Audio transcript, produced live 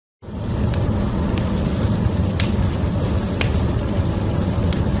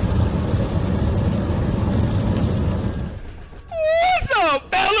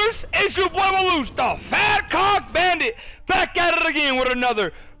It's your boy Walooosh, the Fat Cock Bandit, back at it again with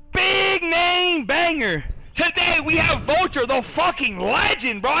another big name banger. Today we have Vulture, the fucking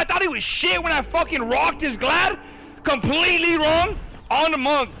legend, bro. I thought he was shit when I fucking rocked his glad. Completely wrong. On the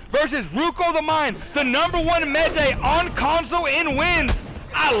Monk versus RukotheMind, the #1 Medjay on console in wins.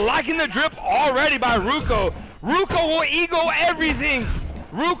 I liking the drip already by Ruko. Ruko will ego everything.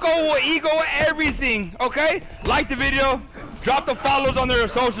 Ruko will ego everything. Okay? Like the video. Drop the follows on their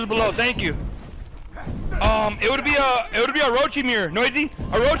socials below. Thank you. It would be a Orochi mirror. Noisy?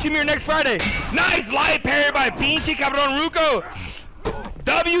 A Orochi mirror next Friday. Nice light parry by Pinchi Cabron Ruko.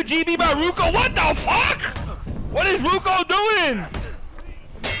 WGB by Ruko. What the fuck? What is Ruko doing?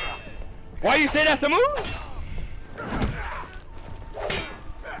 Why you say that's a move? The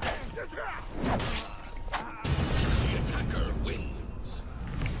attacker wins.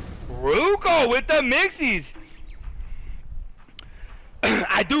 Ruko with the mixies.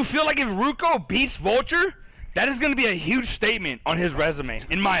 I do feel like if Ruko beats Vulture, that is going to be a huge statement on his resume,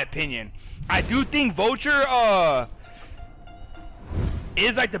 in my opinion. I do think Vulture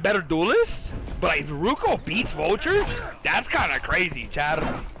is like the better duelist, but if Ruko beats Vulture, that's kind of crazy, Chad.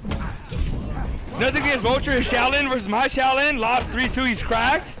 Nothing against Vulture. His Shaolin versus my Shaolin. Lost 3-2. He's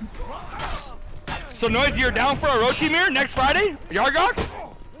cracked. So, Noisy, you're down for a Orochi mirror next Friday? Yargox?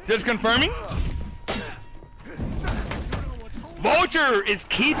 Just confirming. Vulture is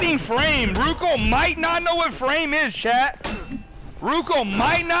keeping frame. Ruko might not know what frame is, chat. Ruko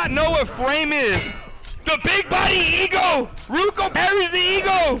might not know what frame is. The big body ego. Ruko parries the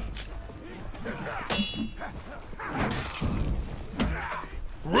ego.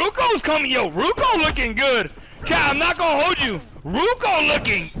 Ruko's coming. Yo, Ruko looking good. Chat, I'm not gonna hold you. Ruko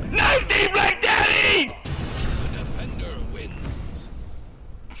looking. Nice deep like daddy. The defender wins.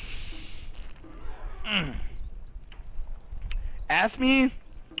 Ask me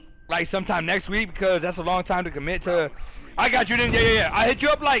like sometime next week because that's a long time to commit to. I got you then. Yeah. I hit you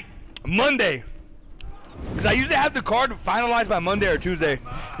up like Monday because I usually have the card finalized by Monday or Tuesday.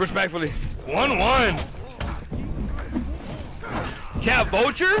 Respectfully. 1-1. Yeah,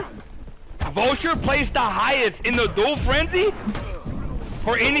 Vulture placed the highest in the duel frenzy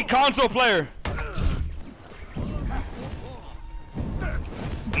for any console player.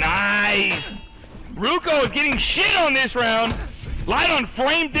 Nice. Ruko is getting shit on this round. Light on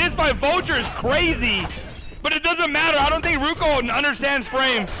frame this by Vulture is crazy. But it doesn't matter. I don't think Ruko understands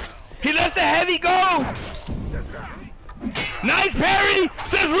frame. He lets the heavy go. Nice parry.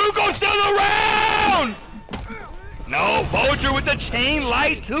 Says Ruko still around. No, Vulture with the chain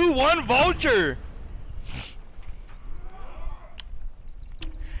light. 2-1 Vulture.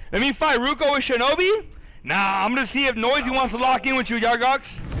 Let me fight Ruko with Shinobi. Nah, I'm going to see if Noisy wants to lock in with you,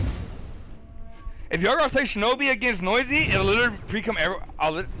 Yargox. If Yargox plays Shinobi against Noisy, it'll literally pre-come every.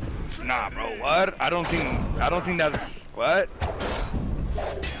 Nah, bro. What? I don't think that's what.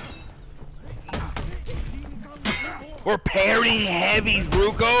 We're parrying heavies,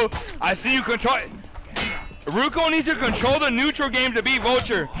 Ruko. I see you control. Ruko needs to control the neutral game to beat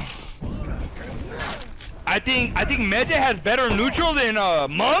Vulture. I think Medjay has better neutral than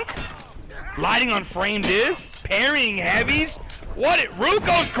Monk. Lighting on frame this, parrying heavies. What it?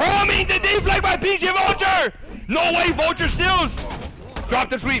 Ruko's crumbing the deflect by PG Vulture! No way, Vulture steals! Drop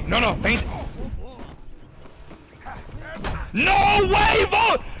the sweep. No, feint. No way,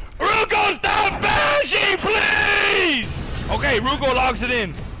 Ruko, stop bashing, please! Okay, Ruko locks it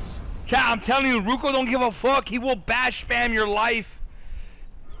in. Chat, I'm telling you, Ruko don't give a fuck. He will bash spam your life.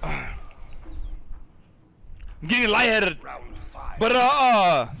 I'm getting lightheaded. But,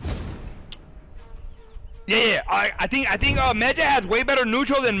 yeah, I think Medjay has way better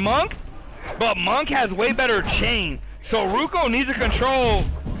neutral than Monk, but Monk has way better chain. So Ruko needs to control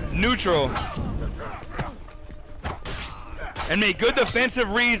neutral and make good defensive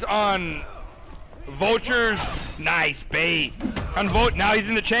reads on Vulture's nice bait. On now he's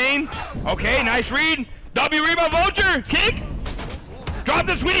in the chain. Okay, nice read. W read by Vulture. Kick. Drop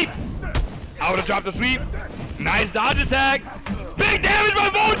the sweep. I would have dropped the sweep. Nice dodge attack. Big damage by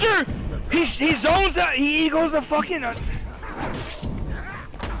Vulture. He zones out. He goes the fucking.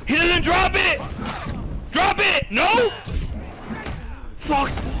 He doesn't drop it. Drop it. No. Fuck.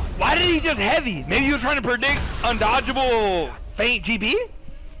 Why did he just heavy? Maybe he was trying to predict undodgeable feint GB.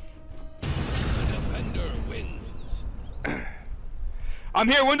 The defender wins. I'm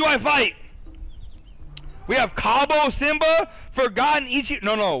here. When do I fight? We have Cabo Simba, Forgotten Ichiro.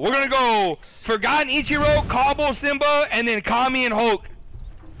 No. We're gonna go Forgotten Ichiro, Cabo Simba, and then Kami and Hulk.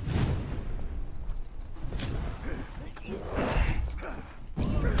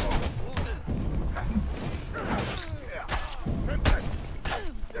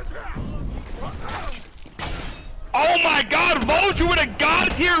 my god, Vulture with a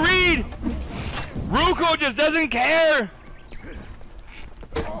god tier read! Ruko just doesn't care!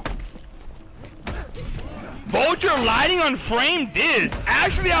 Vulture lighting on frame disc.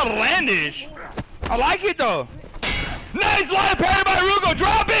 Actually outlandish. I like it though. Nice light parry by Ruko.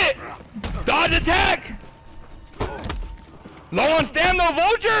 Drop it! Dodge attack! Low on stam though,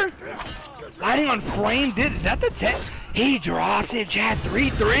 Vulture! Lighting on frame disc. Is that the tech? He drops it, chat.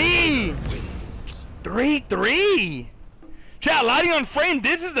 3-3! 3-3! Chat, lighting on frame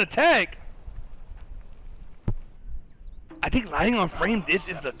disc is the tech. I think lighting on frame disc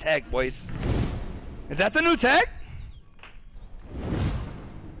is the tech, boys. Is that the new tech?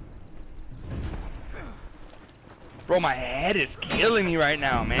 Bro, my head is killing me right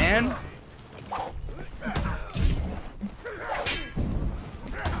now, man.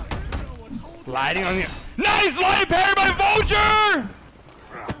 Lighting on the... Nice light parry by Vulture!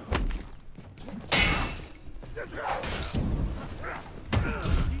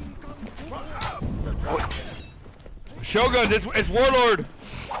 Oh. Shogun, it's Warlord.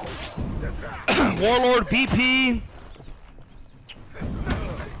 Warlord BP.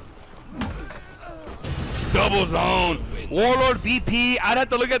 Double zone. Warlord BP. I'd have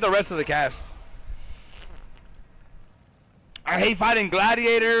to look at the rest of the cast. I hate fighting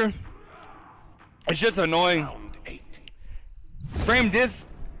Gladiator. It's just annoying. Frame disc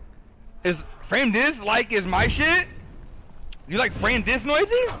is like is my shit. You like frame disc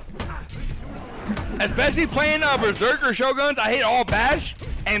noisy? Especially playing Berserker Shoguns. I hate all bash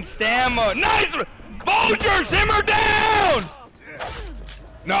and stam. Nice! Vulture, simmer down!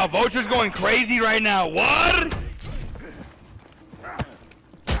 No, Vulture's going crazy right now. What?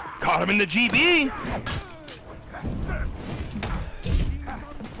 Caught him in the GB.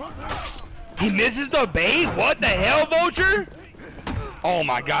 He misses the bait? What the hell, Vulture? Oh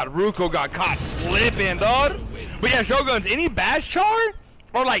my god, Ruko got caught slipping, dog. But yeah, Shoguns, any bash char?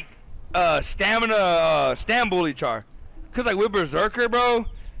 Or like stamina stam bully char? Cause like with Berserker, bro,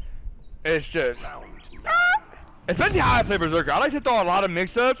 it's just especially how I play Berserker. I like to throw a lot of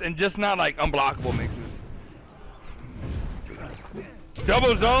mix-ups and just not like unblockable mixes.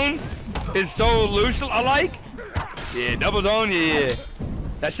 Double zone is so loose, I like. Yeah, double zone, yeah.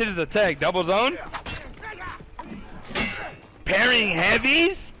 That shit is a tech. Double zone. Parrying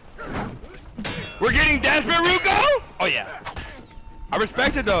heavies. We're getting desperate, Ruko? Oh yeah. I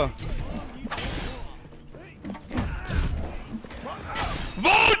respect it though.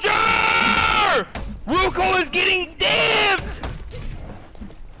 Vulture! Ruko is getting dipped!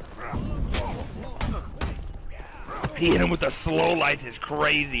 He hit him with the slow lights, is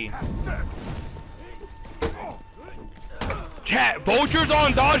crazy. Chat, Vulture's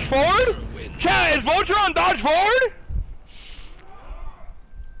on dodge forward? Chat, is Vulture on dodge forward?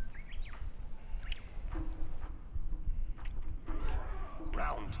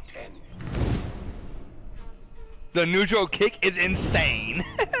 Round 10. The neutral kick is insane.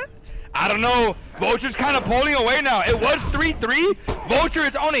 I don't know. Vulture's kind of pulling away now. It was 3-3. Vulture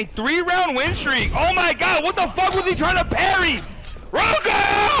is on a 3-round win streak. Oh my god, what the fuck was he trying to parry?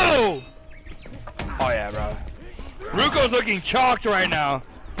 Ruko! Oh yeah, bro. Ruko's looking chalked right now.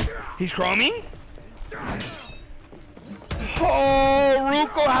 He's chroming? Oh,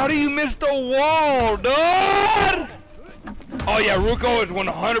 Ruko, how do you miss the wall, dude? Oh yeah, Ruko is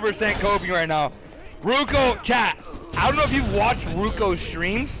 100% coping right now. Ruko, chat, I don't know if you've watched Ruko's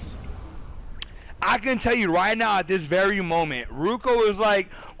streams. I can tell you right now at this very moment, Ruko is like,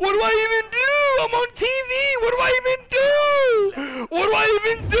 what do I even do? I'm on TV. What do I even do? What do I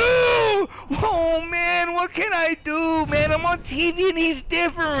even do? Oh man, what can I do? Man, I'm on TV and he's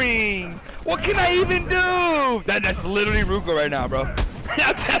differing. What can I even do? That's literally Ruko right now, bro.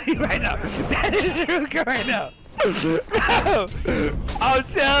 I'm telling you right now. That is Ruko right now. I'm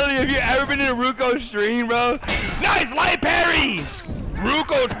telling you, if you've ever been in a Ruko stream, bro. Nice light parry!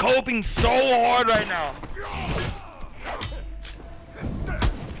 Ruko's coping so hard right now.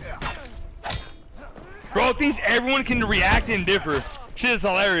 Bro thinks everyone can react and differ. Shit is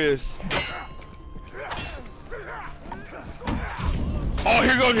hilarious. Oh,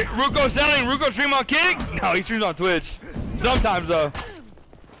 here goes Ruko selling. Ruko stream on Kick? No, he streams on Twitch. Sometimes though.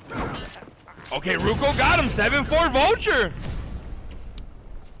 Okay, Ruko got him. 7-4 Vulture.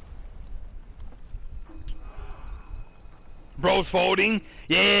 Bro's folding.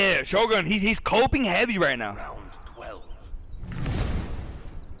 Yeah, Shogun, he's coping heavy right now. Round 12.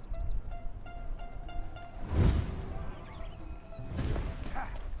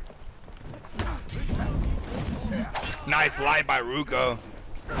 Nice light by Ruko.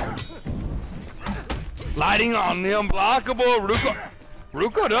 Lighting on the unblockable.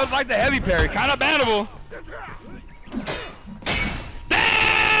 Ruko does like the heavy parry. Kind of bannable.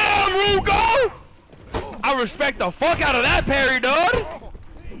 I respect the fuck out of that parry, dude.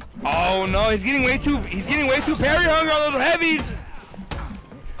 Oh no, he's getting way too parry hungry on those heavies.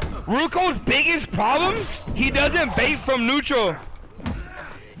 Ruko's biggest problem, he doesn't bait from neutral.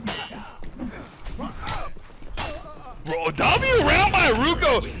 Bro, W round by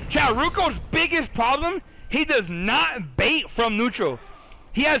Ruko. Chat, Ruko's biggest problem, he does not bait from neutral.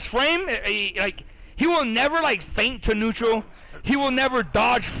 He has frame, like, he will never like feint to neutral. He will never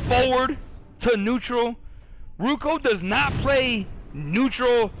dodge forward to neutral. Ruko does not play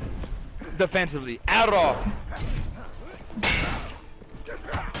neutral defensively at all.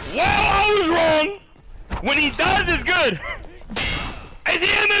 Well, I was wrong. When he does, it's good. Is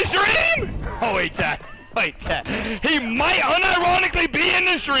he in the stream? Oh wait, chat. Wait, chat. He might unironically be in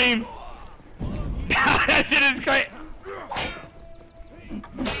the stream. That shit is great.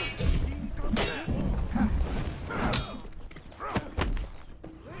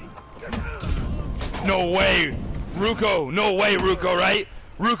 No way, Ruko. No way, Ruko. Right?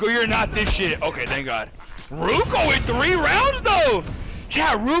 Ruko, you're not this shit. Okay, thank God. Ruko with 3 rounds though.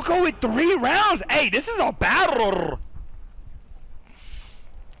 Chat, Ruko with 3 rounds. Hey, this is a battle.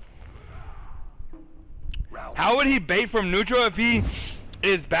 How would he bait from neutral if he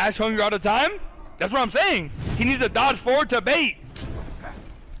is bash hungry all the time? That's what I'm saying. He needs to dodge forward to bait.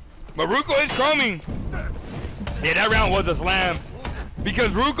 But Ruko is chroming. Yeah, that round was a slam. Because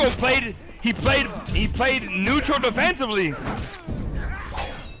Ruko played, he played neutral defensively.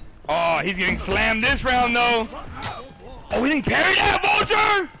 Oh, he's getting slammed this round though. Oh, he didn't parry that,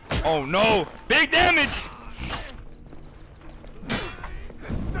 Vulture! Oh no, big damage.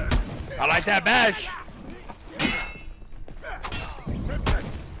 I like that bash.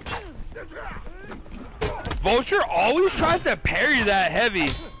 Vulture always tries to parry that heavy.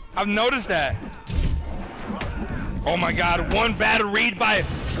 I've noticed that. Oh my God, one bad read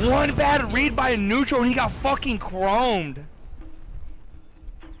by neutral and he got fucking chromed.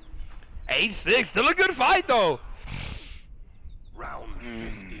 8-6, still a good fight though. Round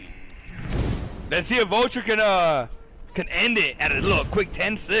 50. Let's see if Vulture can end it at a little quick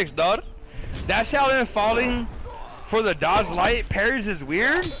 10-6, dog. That Shaolin falling for the dodge light parries is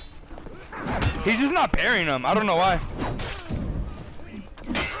weird. He's just not parrying them. I don't know why.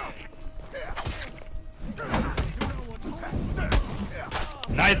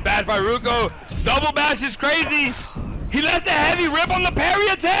 Nice bash by Ruko. Double bash is crazy. He left a heavy rip on the parry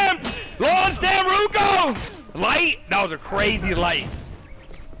attempt. Long stand Ruko. Light. That was a crazy light.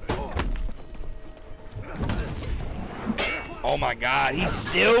 Oh my God. He's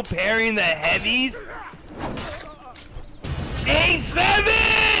still parrying the heavies.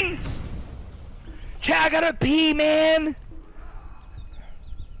 8-7. Chat, I gotta pee, man.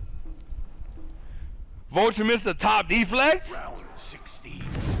 Vulture missed the top deflect. Round 16.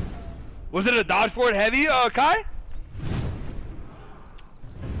 Was it a dodge forward heavy, Kai?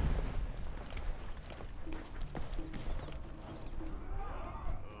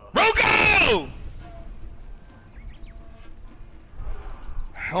 Ruko!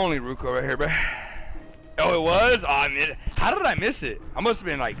 Only Ruko right here, bro. Oh, it was? Oh, I mean, how did I miss it? I must have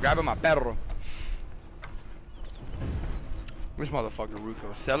been like grabbing my perro. This motherfucker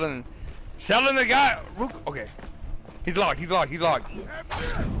Ruko selling the guy. Ruko, okay, he's locked.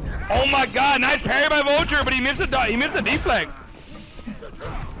 Oh my God, nice parry by Vulture, but he missed the deflect.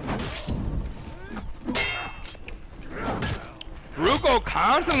 Ruko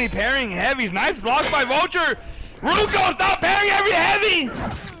constantly parrying heavies. Nice blocks by Vulture. Ruko, stop parrying every heavy.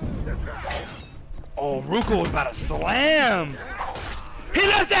 Oh, Ruko was about to slam. He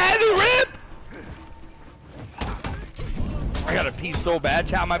left a heavy rip. I gotta pee so bad,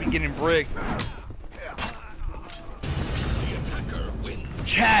 chat might be getting bricked.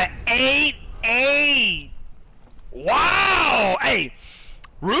 Chat, 8-8. Wow. Hey,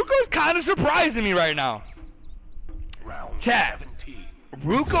 Ruko's kind of surprising me right now. Chat,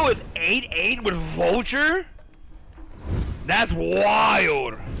 Ruko is 8-8 with Vulture? That's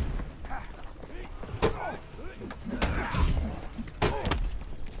wild.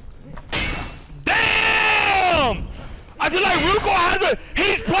 Damn! I feel like Ruko has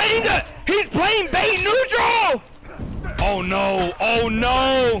he's playing bait neutral! Oh no, oh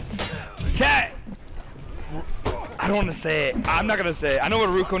no! Chat, I don't want to say it. I'm not gonna say it. I know what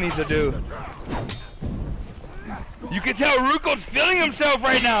Ruko needs to do. You can tell Ruko's feeling himself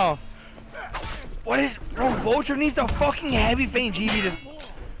right now. What is, bro, Vulture needs to fucking heavy feint GB this.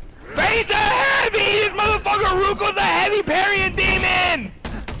 Feint the heavy! This motherfucker Ruko's a heavy parrying demon!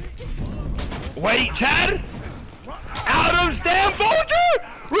 Wait, Chad? Out of stand Vulture!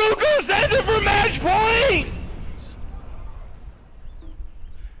 Ruko sends it for match point!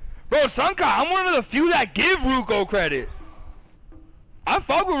 Bro, Sunka, I'm one of the few that give Ruko credit. I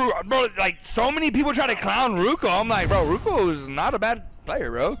fuck with Ruko. Bro, like, so many people try to clown Ruko. I'm like, bro, Ruko is not a bad player,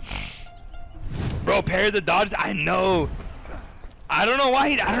 bro. Bro, parry the dodge. I know. I don't know why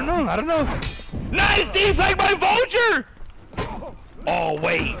he... I don't know. Nice deflect by Vulture! Oh,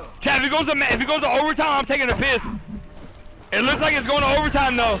 wait. Chad, if it goes to overtime, I'm taking a piss. It looks like it's going to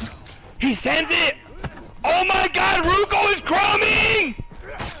overtime, though. He sends it. Oh, my God. Ruko is crumbing.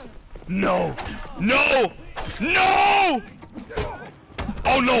 No. No. No.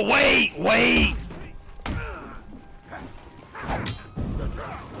 Oh, no. Wait. Wait.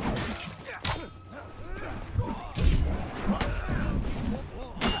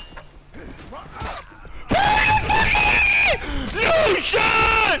 No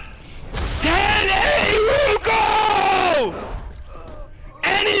shot! 10-8 Ruko!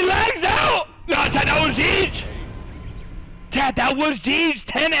 And he lags out! No, Tad, that was Deej! Tad, that was Deej!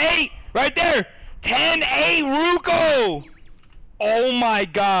 10-8! Right there! 10-8 Ruko! Oh my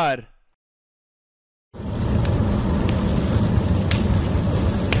god.